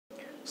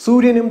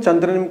സൂര്യനും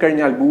ചന്ദ്രനും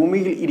കഴിഞ്ഞാൽ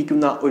ഭൂമിയിൽ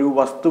ഇരിക്കുന്ന ഒരു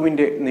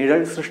വസ്തുവിന്റെ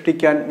നിഴൽ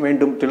സൃഷ്ടിക്കാൻ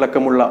വേണ്ടും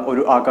തിളക്കമുള്ള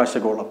ഒരു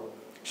ആകാശഗോളം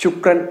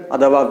ശുക്രൻ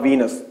അഥവാ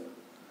വീനസ്.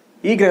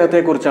 ഈ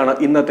ഗ്രഹത്തെക്കുറിച്ചാണ്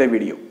ഇന്നത്തെ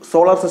വീഡിയോ.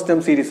 സോളാർ സിസ്റ്റം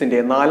സീരീസിന്റെ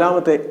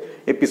 4ാമത്തെ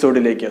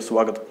എപ്പിസോഡിലേക്ക്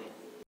സ്വാഗതം.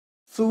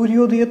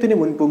 സൂര്യോദയത്തിന്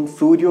മുൻപും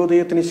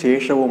സൂര്യോദയത്തിന്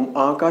ശേഷവും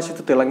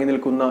ആകാശത്ത് തിളങ്ങി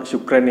നിൽക്കുന്ന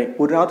ശുക്രനെ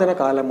പുരാതന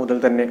കാലം മുതൽ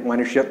തന്നെ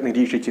മനുഷ്യർ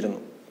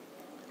നിരീക്ഷിച്ചിരുന്നു.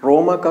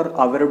 റോമാക്കാർ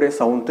അവരുടെ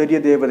സൗന്ദര്യ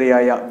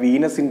ദേവതയായ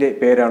വീനസിന്റെ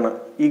പേരാണ്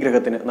ഈ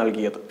ഗ്രഹത്തിന്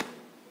നൽകിയത്.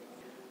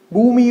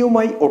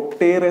 ഭൂമിയുമായി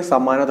ഒട്ടേറെ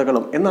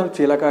സമാനതകളും എന്നാൽ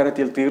ചില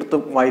കാര്യത്തിൽ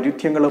തീർത്തും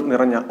വൈരുദ്ധ്യങ്ങളും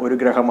നിറഞ്ഞ ഒരു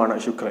ഗ്രഹമാണ്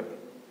ശുക്രൻ.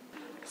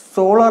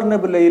 സോളാർ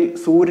നെബുലയിൽ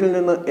സൂര്യനിൽ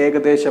നിന്ന്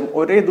ഏകദേശം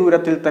ഒരേ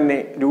ദൂരത്തിൽ തന്നെ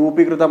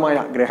രൂപീകൃതമായ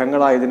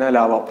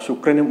ഗ്രഹങ്ങളായതിനാലാവാം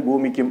ശുക്രനും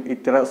ഭൂമിക്കും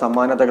ഇത്തരം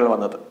സമാനതകൾ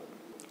വന്നത്.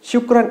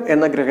 ശുക്രൻ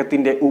എന്ന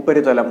ഗ്രഹത്തിന്റെ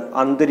ഉപരിതലം,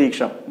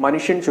 അന്തരീക്ഷം,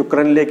 മനുഷ്യൻ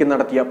ശുക്രനിലേക്ക്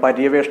നടത്തിയ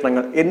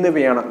പര്യവേഷണങ്ങൾ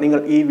എന്നിവയാണ് നിങ്ങൾ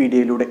ഈ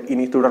വീഡിയോയിലൂടെ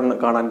ഇനി തുടർന്ന്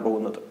കാണാൻ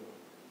പോകുന്നത്.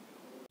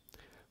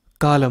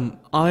 കാലം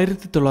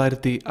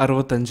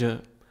 1965.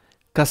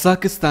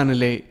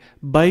 കസാക്കിസ്ഥാനിലെ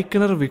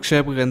ബൈക്കണർ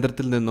വിക്ഷേപ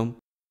കേന്ദ്രത്തിൽ നിന്നും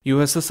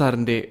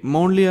USSRന്റെ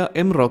മോൺലിയ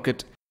M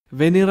റോക്കറ്റ്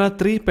വെനീറ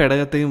 3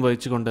 പേടകത്തെയും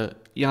വഹിച്ചുകൊണ്ട്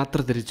യാത്ര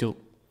തിരിച്ചു.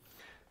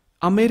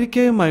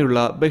 അമേരിക്കയുമായുള്ള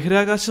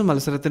ബഹിരാകാശ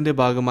മത്സരത്തിന്റെ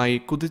ഭാഗമായി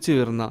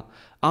കുതിച്ചുയർന്ന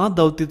ആ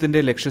ദൗത്യത്തിന്റെ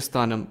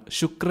ലക്ഷ്യസ്ഥാനം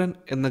ശുക്രൻ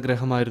എന്ന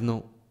ഗ്രഹമായിരുന്നു.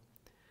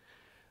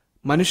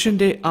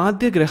 മനുഷ്യന്റെ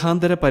ആദ്യ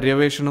ഗ്രഹാന്തര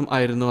പര്യവേഷണം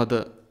ആയിരുന്നു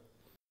അത്.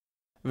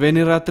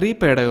 വെനീറ 3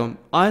 പേടകം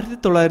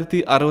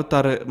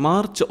 1966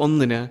 മാർച്ച്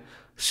 1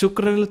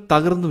 ശുക്രനിൽ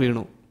തകർന്നു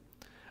വീണു.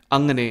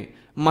 അങ്ങനെ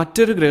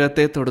മറ്റൊരു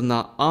ഗ്രഹത്തെ തൊടുന്ന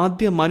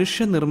ആദ്യ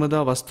മനുഷ്യനിർമ്മിത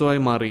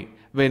വസ്തുവായി മാറി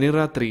വെനീറ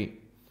 3.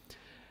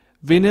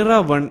 വെനീറ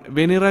 1,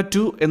 വെനീറ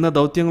 2 എന്ന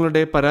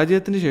ദൗത്യങ്ങളുടെ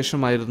പരാജയത്തിന്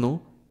ശേഷമായിരുന്നു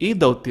ഈ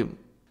ദൗത്യം.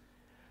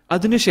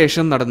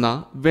 അതിനുശേഷം നടന്ന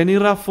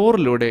വെനീറ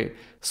 4ലൂടെ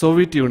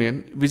സോവിയറ്റ് യൂണിയൻ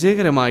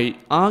വിജയകരമായി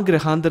ആ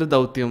ഗ്രഹാന്തര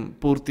ദൗത്യം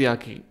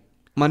പൂർത്തിയാക്കി.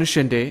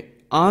 മനുഷ്യന്റെ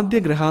ആദ്യ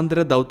ഗ്രഹാന്തര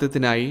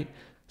ദൗത്യത്തിനായി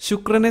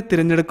ശുക്രനെ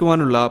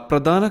തിരഞ്ഞെടുക്കുവാനുള്ള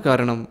പ്രധാന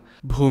കാരണം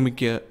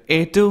ഭൂമിക്ക്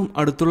ഏറ്റവും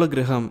അടുത്തുള്ള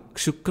ഗ്രഹം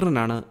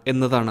ശുക്രനാണ്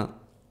എന്നതാണ്.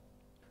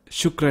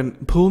 ശുക്രൻ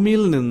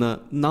ഭൂമിയിൽ നിന്ന്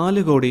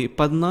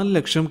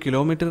 4,14,00,000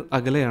 കിലോമീറ്റർ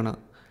അകലെയാണ്.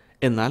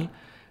 എന്നാൽ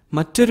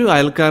മറ്റൊരു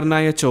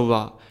അയൽക്കാരനായ ചൊവ്വ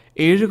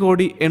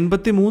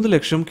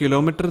 7,83,00,000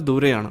 കിലോമീറ്റർ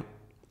ദൂരെയാണ്.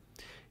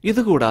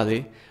 ഇതുകൂടാതെ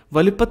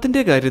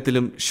വലിപ്പത്തിന്റെ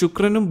കാര്യത്തിലും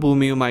ശുക്രനും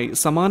ഭൂമിയുമായി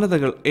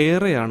സമാനതകൾ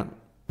ഏറെയാണ്.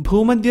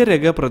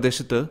 ഭൂമധ്യരേഖ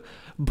പ്രദേശത്ത്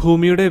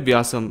ഭൂമിയുടെ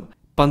വ്യാസം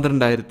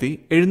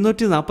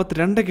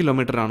 12,742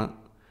 കിലോമീറ്ററാണ്.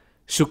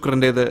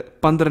 ശുക്രൻ്റേത്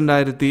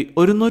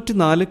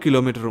 12,104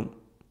 കിലോമീറ്ററും.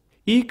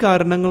 ഈ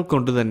കാരണങ്ങൾ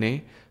കൊണ്ടുതന്നെ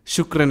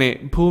ശുക്രനെ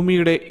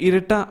ഭൂമിയുടെ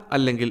ഇരട്ട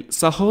അല്ലെങ്കിൽ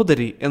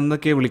സഹോദരി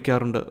എന്നൊക്കെ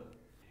വിളിക്കാറുണ്ട്.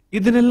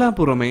 ഇതിനെല്ലാം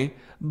പുറമെ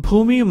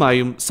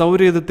ഭൂമിയുമായും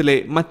സൗരയൂഥത്തിലെ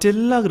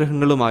മറ്റെല്ലാ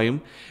ഗ്രഹങ്ങളുമായും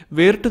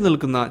വേറിട്ടു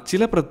നിൽക്കുന്ന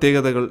ചില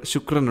പ്രത്യേകതകൾ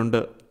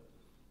ശുക്രനുണ്ട്.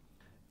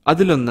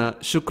 അതിലൊന്ന്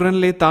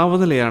ശുക്രനിലെ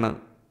താപനിലയാണ്.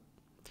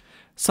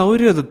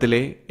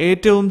 സൗരയൂഥത്തിലെ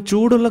ഏറ്റവും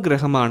ചൂടുള്ള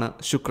ഗ്രഹമാണ്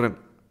ശുക്രൻ.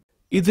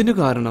 ഇതിനു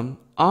കാരണം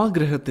ആ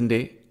ഗ്രഹത്തിന്റെ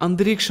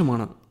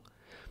അന്തരീക്ഷമാണ്.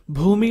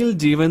 ഭൂമിയിൽ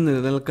ജീവൻ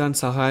നിലനിൽക്കാൻ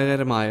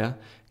സഹായകരമായ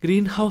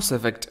ഗ്രീൻ ഹൗസ്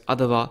എഫക്റ്റ്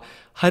അഥവാ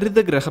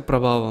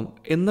ഹരിതഗ്രഹപ്രഭാവം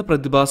എന്ന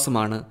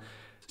പ്രതിഭാസമാണ്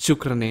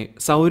ശുക്രനെ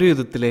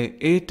സൗരയൂഥത്തിലെ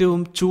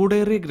ഏറ്റവും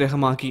ചൂടേറിയ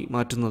ഗ്രഹമാക്കി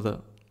മാറ്റുന്നത്.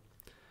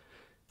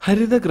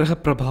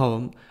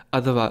 ഹരിതഗ്രഹപ്രഭാവം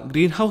അഥവാ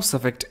ഗ്രീൻ ഹൗസ്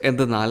എഫക്റ്റ്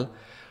എന്തെന്നാൽ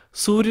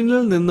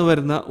സൂര്യനിൽ നിന്ന്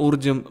വരുന്ന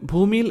ഊർജം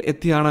ഭൂമിയിൽ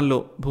എത്തിയാണല്ലോ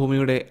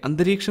ഭൂമിയുടെ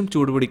അന്തരീക്ഷം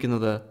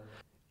ചൂടുപിടിക്കുന്നത്.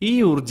 ഈ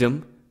ഊർജം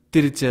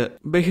തിരിച്ച്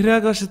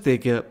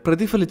ബഹിരാകാശത്തേക്ക്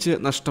പ്രതിഫലിച്ച്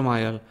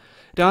നഷ്ടമായാൽ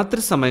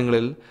രാത്രി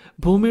സമയങ്ങളിൽ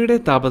ഭൂമിയുടെ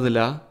താപനില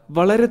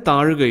വളരെ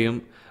താഴുകയും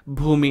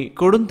ഭൂമി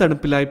കൊടും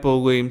തണുപ്പിലായി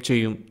പോവുകയും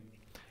ചെയ്യും.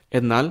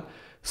 എന്നാൽ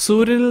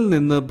സൂര്യനിൽ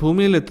നിന്ന്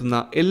ഭൂമിയിലെത്തുന്ന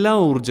എല്ലാ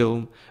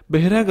ഊർജവും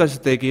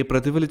ബഹിരാകാശത്തേക്ക്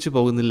പ്രതിഫലിച്ചു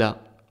പോകുന്നില്ല.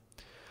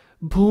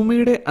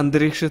 ഭൂമിയുടെ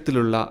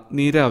അന്തരീക്ഷത്തിലുള്ള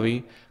നീരാവി,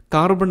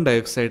 carbon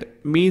dioxide,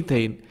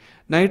 methane,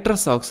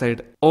 nitrous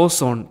oxide,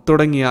 ozone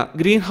തുടങ്ങിയ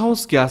ഗ്രീൻ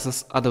ഹൗസ്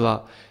ഗ്യാസസ് അഥവാ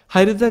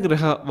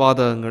ഹരിതഗ്രഹ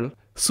വാതകങ്ങൾ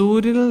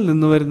സൂര്യനിൽ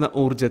നിന്ന് വരുന്ന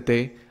ഊർജത്തെ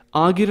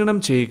ആഗിരണം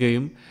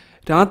ചെയ്യുകയും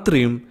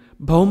രാത്രിയും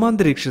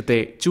ഭൗമാന്തരീക്ഷത്തെ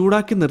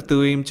ചൂടാക്കി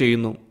നിർത്തുകയും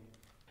ചെയ്യുന്നു.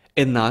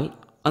 എന്നാൽ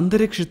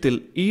അന്തരീക്ഷത്തിൽ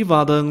ഈ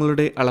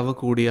വാതകങ്ങളുടെ അളവ്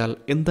കൂടിയാൽ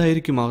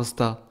എന്തായിരിക്കും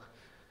അവസ്ഥ?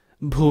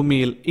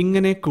 ഭൂമിയിൽ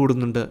ഇങ്ങനെ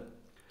കൂടുന്നുണ്ട്.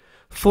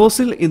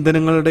 ഫോസിൽ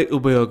ഇന്ധനങ്ങളുടെ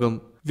ഉപയോഗം,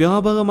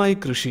 വ്യാപകമായി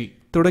കൃഷി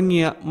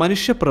തുടങ്ങിയ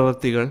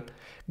മനുഷ്യപ്രവൃത്തികൾ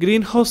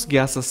ഗ്രീൻ ഹൗസ്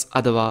ഗ്യാസസ്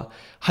അഥവാ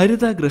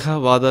ഹരിതഗൃഹ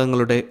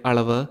വാതകങ്ങളുടെ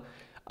അളവ്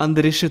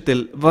അന്തരീക്ഷത്തിൽ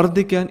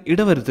വർദ്ധിക്കാൻ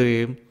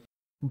ഇടവരുത്തുകയും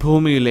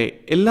ഭൂമിയിലെ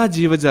എല്ലാ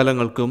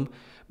ജീവജാലങ്ങൾക്കും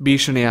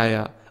ഭീഷണിയായ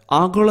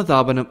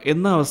ആഗോളതാപനം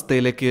എന്ന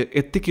അവസ്ഥയിലേക്ക്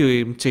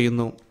എത്തിക്കുകയും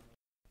ചെയ്യുന്നു.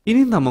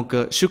 ഇനി നമുക്ക്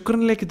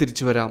ശുക്രനിലേക്ക്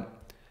തിരിച്ചു വരാം.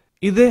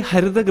 ഇതേ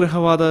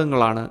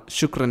ഹരിതഗ്രഹവാതകങ്ങളാണ്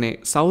ശുക്രനെ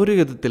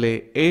സൗരയൂഥത്തിലെ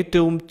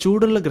ഏറ്റവും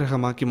ചൂടുള്ള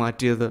ഗ്രഹമാക്കി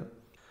മാറ്റിയത്.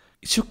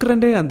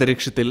 ശുക്രന്റെ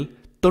അന്തരീക്ഷത്തിൽ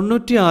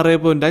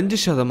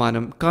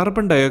 96.5%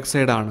 കാർബൺ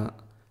ഡയോക്സൈഡ് ആണ്.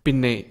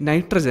 പിന്നെ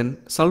നൈട്രജൻ,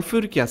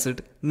 സൾഫ്യൂരിക്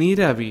ആസിഡ്,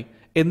 നീരാവി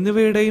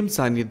എന്നിവയുടെയും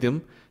സാന്നിധ്യം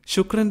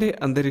ശുക്രന്റെ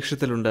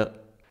അന്തരീക്ഷത്തിലുണ്ട്.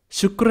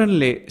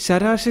 ശുക്രനിലെ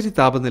ശരാശരി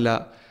താപനില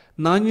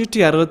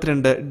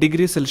 462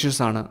 ഡിഗ്രി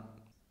സെൽഷ്യസ് ആണ്.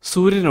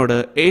 സൂര്യനോട്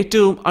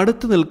ഏറ്റവും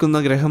അടുത്ത് നിൽക്കുന്ന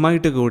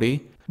ഗ്രഹമായിട്ട് കൂടി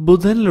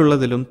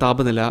ബുധനിലുള്ളതിലും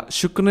താപനില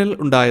ശുക്രനിൽ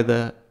ഉണ്ടായത്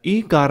ഈ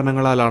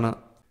കാരണങ്ങളാലാണ്.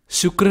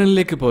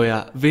 ശുക്രനിലേക്ക് പോയ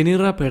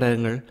വെനീറ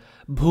പേടകങ്ങൾ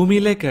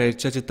ഭൂമിയിലേക്ക്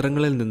അയച്ച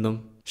ചിത്രങ്ങളിൽ നിന്നും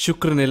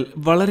ശുക്രനിൽ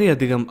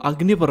വളരെയധികം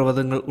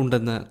അഗ്നിപർവ്വതങ്ങൾ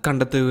ഉണ്ടെന്ന്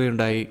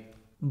കണ്ടെത്തുകയുണ്ടായി.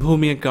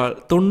 ഭൂമിയേക്കാൾ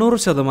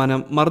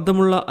 90%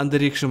 മർദ്ദമുള്ള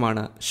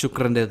അന്തരീക്ഷമാണ്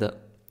ശുക്രൻ്റേത്.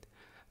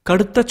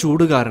 കടുത്ത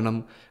ചൂട് കാരണം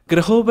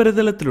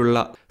ഗ്രഹോപരിതലത്തിലുള്ള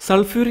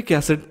സൾഫ്യൂരിക്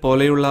ആസിഡ്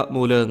പോലെയുള്ള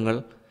മൂലകങ്ങൾ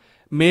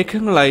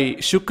മേഘങ്ങളായി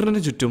ശുക്രന്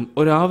ചുറ്റും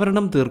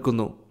ഒരാവരണം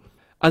തീർക്കുന്നു.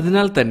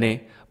 അതിനാൽ തന്നെ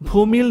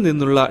ഭൂമിയിൽ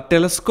നിന്നുള്ള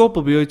ടെലസ്കോപ്പ്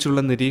ഉപയോഗിച്ചുള്ള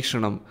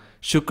നിരീക്ഷണം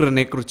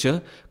ശുക്രനെക്കുറിച്ച്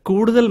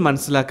കൂടുതൽ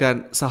മനസ്സിലാക്കാൻ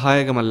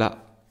സഹായകമല്ല.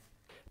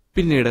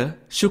 പിന്നീട്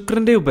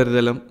ശുക്രന്റെ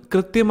ഉപരിതലം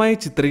കൃത്യമായി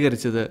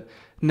ചിത്രീകരിച്ചത്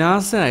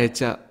നാസ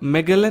അയച്ച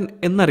മെഗലൻ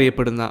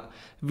എന്നറിയപ്പെടുന്ന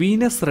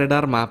വീനസ്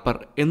റഡാർ മാപ്പർ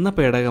എന്ന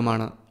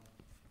പേടകമാണ്.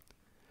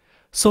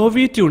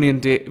 സോവിയറ്റ്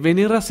യൂണിയന്റെ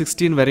വെനീറ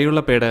 16 വരെയുള്ള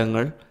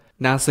പേടകങ്ങൾ,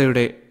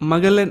 നാസയുടെ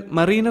മഗല്ലൻ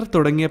മറീനർ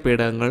തുടങ്ങിയ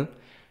പേടകങ്ങൾ,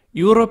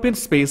 യൂറോപ്യൻ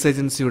സ്പേസ്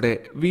ഏജൻസിയുടെ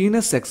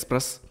വീനസ്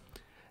എക്സ്പ്രസ്,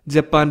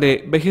 ജപ്പാന്റെ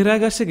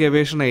ബഹിരാകാശ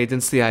ഗവേഷണ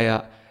ഏജൻസിയായ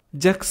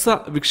ജക്സ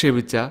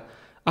വിക്ഷേപിച്ച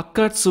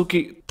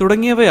അക്കാട്സുക്കി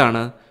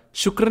തുടങ്ങിയവയാണ്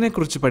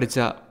ശുക്രനെക്കുറിച്ച് പഠിച്ച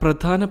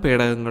പ്രധാന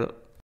പേടകങ്ങൾ.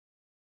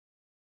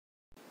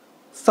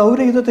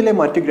 സൗരയൂഥത്തിലെ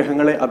മറ്റ്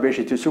ഗ്രഹങ്ങളെ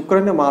അപേക്ഷിച്ച്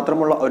ശുക്രന്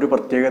മാത്രമുള്ള ഒരു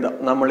പ്രത്യേകത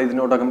നമ്മൾ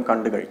ഇതിനോടകം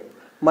കണ്ടു കഴിഞ്ഞു.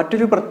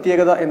 മറ്റൊരു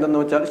പ്രത്യേകത എന്തെന്ന്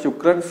വെച്ചാൽ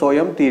ശുക്രൻ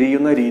സ്വയം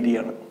തിരിയുന്ന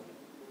രീതിയാണ്.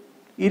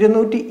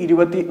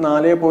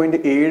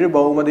 224.7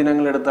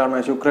 ഭൗമദിനങ്ങളെടുത്താണ്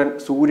ശുക്രൻ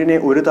സൂര്യനെ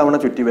ഒരു തവണ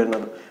ചുറ്റി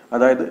വരുന്നത്.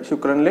 അതായത്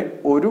ശുക്രനിലെ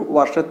ഒരു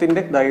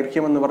വർഷത്തിന്റെ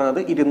ദൈർഘ്യം എന്ന്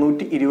പറയുന്നത്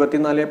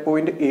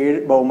 224.7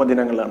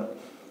 ഭൗമദിനങ്ങളാണ്.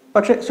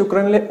 പക്ഷെ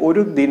ശുക്രനിലെ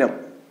ഒരു ദിനം,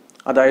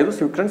 അതായത്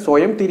ശുക്രൻ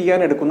സ്വയം തിരിയാൻ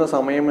എടുക്കുന്ന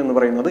സമയം എന്ന്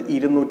പറയുന്നത്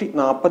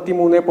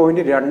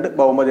 243.2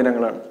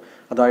 ഭൗമദിനങ്ങളാണ്.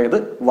 അതായത്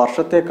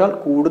വർഷത്തേക്കാൾ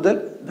കൂടുതൽ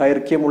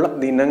ദൈർഘ്യമുള്ള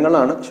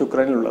ദിനങ്ങളാണ്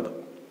ശുക്രനിലുള്ളത്.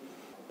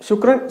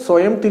 ശുക്രൻ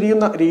സ്വയം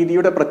തിരിയുന്ന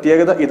രീതിയുടെ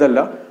പ്രത്യേകത ഇതല്ല,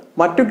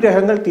 മറ്റു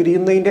ഗ്രഹങ്ങൾ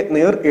തിരിയുന്നതിന്റെ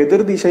നേർ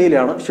എതിർ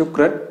ദിശയിലാണ്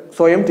ശുക്രൻ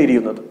സ്വയം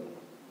തിരിയുന്നത്.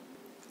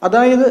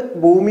 അതായത്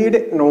ഭൂമിയുടെ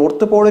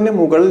നോർത്ത് പോളിന്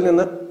മുകളിൽ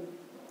നിന്ന്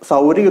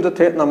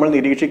സൗരയൂഥത്തെ നമ്മൾ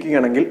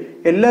നിരീക്ഷിക്കുകയാണെങ്കിൽ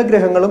എല്ലാ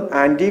ഗ്രഹങ്ങളും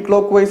ആന്റി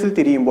ക്ലോക്ക് വൈസിൽ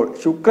തിരിയുമ്പോൾ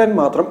ശുക്രൻ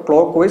മാത്രം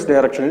ക്ലോക്ക് വൈസ്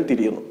ഡയറക്ഷനിൽ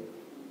തിരിയുന്നു.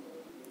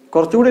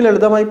 കുറച്ചുകൂടി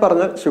ലളിതമായി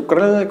പറഞ്ഞാൽ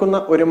ശുക്രനിൽ നിൽക്കുന്ന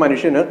ഒരു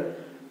മനുഷ്യന്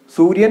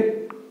സൂര്യൻ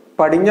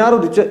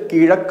പടിഞ്ഞാറുദിച്ച്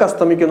കിഴക്ക്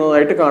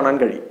അസ്തമിക്കുന്നതായിട്ട് കാണാൻ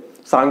കഴിയും.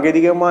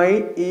 സാങ്കേതികമായി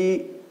ഈ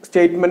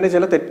സ്റ്റേറ്റ്മെന്റ്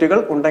ചില തെറ്റുകൾ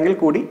ഉണ്ടെങ്കിൽ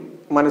കൂടി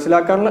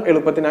മനസ്സിലാക്കാനുള്ള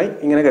എളുപ്പത്തിനായി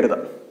ഇങ്ങനെ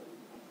കരുതാം.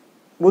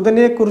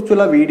 ബുധനെ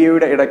കുറിച്ചുള്ള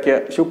വീഡിയോയുടെ ഇടയ്ക്ക്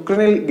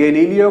ശുക്രനിൽ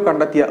ഗലീലിയോ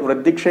കണ്ടെത്തിയ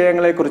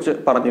വൃദ്ധിക്ഷയങ്ങളെക്കുറിച്ച്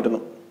പറഞ്ഞിരുന്നു.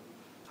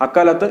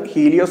 അക്കാലത്ത്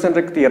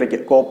ഹീലിയോസെൻട്രിക് തിയറിക്ക്,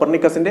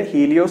 കോപ്പർനിക്കസിന്റെ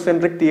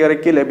ഹീലിയോസെൻട്രിക്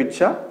തിയറിക്ക് ലഭിച്ച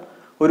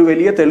ഒരു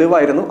വലിയ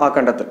തെളിവായിരുന്നു ആ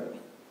കണ്ടെത്തൽ.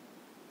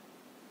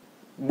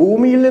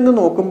 ഭൂമിയിൽ നിന്ന്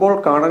നോക്കുമ്പോൾ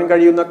കാണാൻ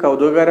കഴിയുന്ന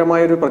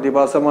കൗതുകകരമായ ഒരു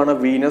പ്രതിഭാസമാണ്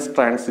വീനസ്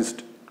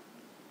ട്രാൻസിസ്റ്റ്.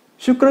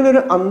 ശുക്രൻ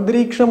ഒരു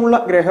അന്തരീക്ഷമുള്ള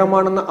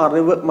ഗ്രഹമാണെന്ന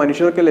അറിവ്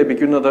മനുഷ്യർക്ക്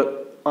ലഭിക്കുന്നത്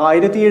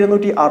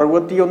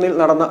 1761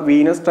 നടന്ന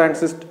വീനസ്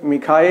ട്രാൻസിസ്റ്റ്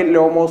മിഖായേൽ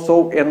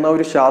ലോമോസോവ് എന്ന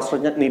ഒരു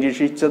ശാസ്ത്രജ്ഞൻ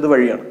നിരീക്ഷിച്ചത്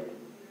വഴിയാണ്.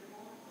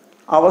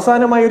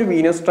 അവസാനമായ ഒരു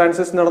വീനസ്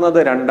ട്രാൻസിസ്റ്റ് നടന്നത്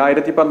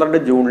 2012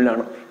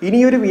 ജൂണിലാണ്.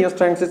 ഇനിയൊരു വീനസ്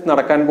ട്രാൻസിസ്റ്റ്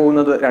നടക്കാൻ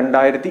പോകുന്നത്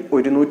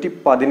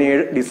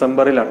 2117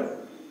 ഡിസംബറിലാണ്.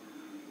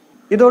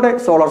 ഇതോടെ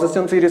സോളാർ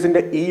സിസ്റ്റം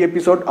സീരീസിന്റെ ഈ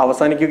എപ്പിസോഡ്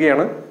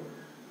അവസാനിക്കുകയാണ്.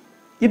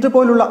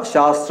 ഇതുപോലുള്ള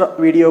ശാസ്ത്ര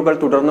വീഡിയോകൾ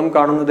തുടർന്നും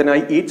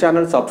കാണുന്നതിനായി ഈ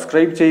ചാനൽ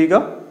സബ്സ്ക്രൈബ് ചെയ്യുക.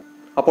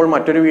 അപ്പോൾ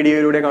മറ്റൊരു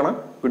വീഡിയോയിലൂടെ കാണാം.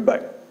 Good bye.